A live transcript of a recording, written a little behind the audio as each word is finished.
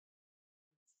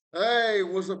Hey,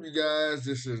 what's up, you guys?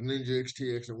 This is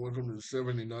Ninjaxtx, and welcome to the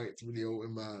 79th video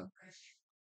in my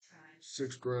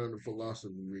sixth round of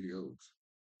philosophy videos.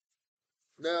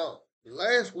 Now,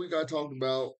 last week I talked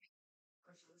about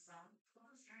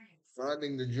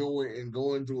finding the joy in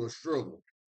going through a struggle,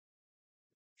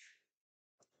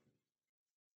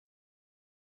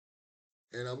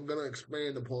 and I'm going to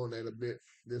expand upon that a bit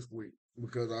this week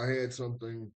because I had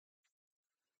something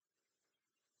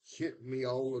hit me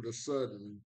all of a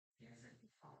sudden,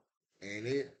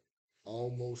 and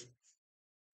almost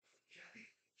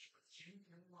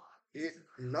it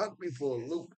knocked me for a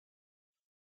loop.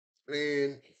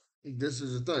 And this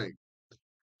is the thing: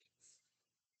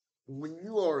 when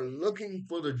you are looking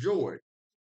for the joy,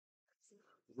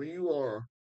 when you are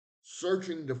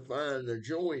searching to find the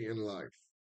joy in life,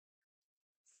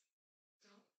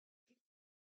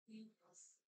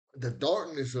 the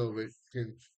darkness of it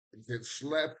can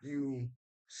slap you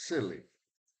silly.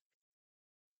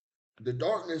 The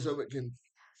darkness of it can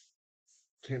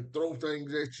throw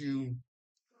things at you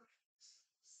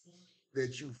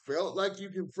that you felt like you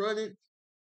confronted,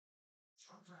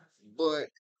 but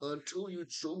until you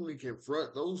truly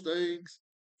confront those things,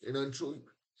 and until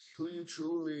you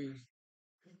truly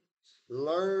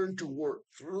learn to work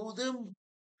through them,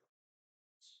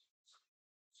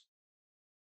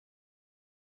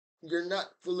 you're not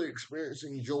fully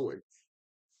experiencing joy.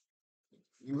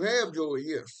 You have joy,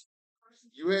 yes.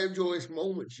 You have joyous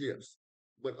moments, yes.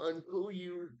 But until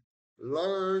you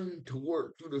learn to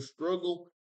work through the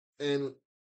struggle and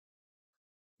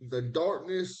the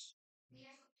darkness,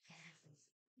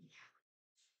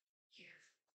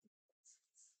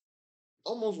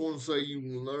 almost want to say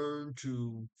you learn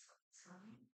to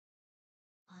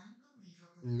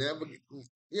navigate.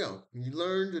 Yeah, you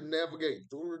learn to navigate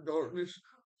through the darkness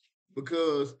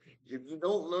because if you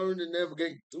don't learn to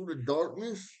navigate through the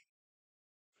darkness,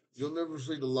 you'll never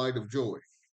see the light of joy.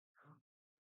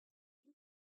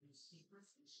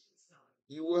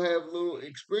 You will have little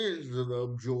experiences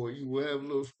of joy. You will have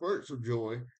little spurts of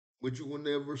joy, but you will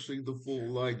never see the full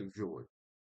light of joy.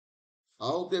 I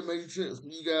hope that made sense to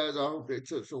you guys. I hope that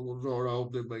touched someone's heart. I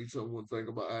hope that made someone think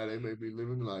about how they may be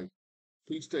living life.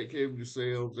 Please take care of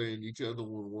yourselves and each other.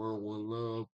 One world, one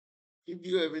love. If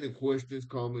you have any questions,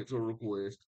 comments, or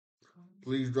requests,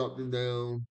 please drop them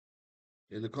down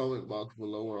in the comment box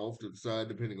below or off to the side,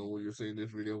 depending on where you're seeing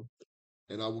this video,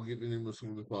 and I will get to them as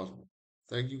soon as possible.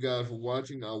 Thank you guys for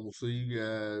watching. I will see you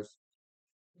guys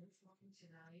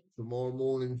tomorrow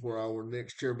morning for our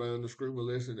next Chairbound the Screamer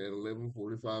lesson at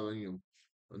 11:45 a.m.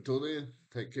 Until then,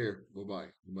 take care. Bye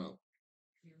bye. I'm out.